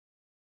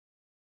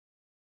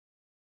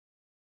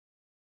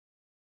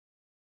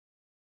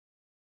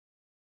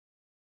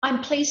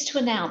I'm pleased to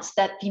announce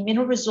that the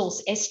mineral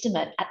resource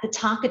estimate at the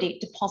Targeted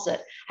deposit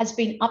has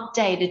been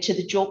updated to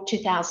the JORC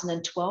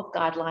 2012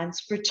 guidelines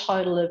for a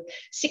total of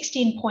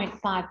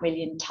 16.5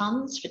 million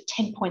tonnes for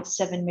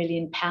 10.7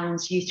 million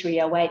pounds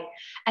U3O8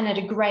 and at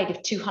a grade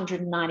of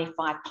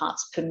 295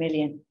 parts per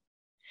million.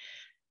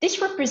 This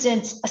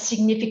represents a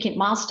significant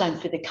milestone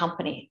for the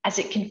company as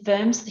it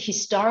confirms the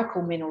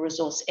historical mineral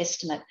resource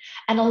estimate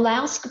and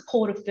allows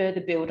Kopore to further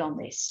build on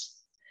this.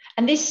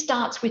 And this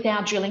starts with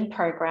our drilling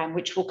program,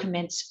 which will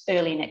commence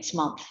early next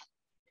month.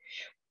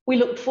 We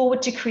look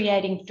forward to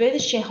creating further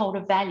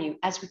shareholder value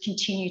as we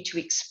continue to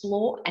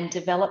explore and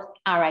develop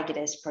our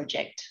Agadez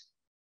project.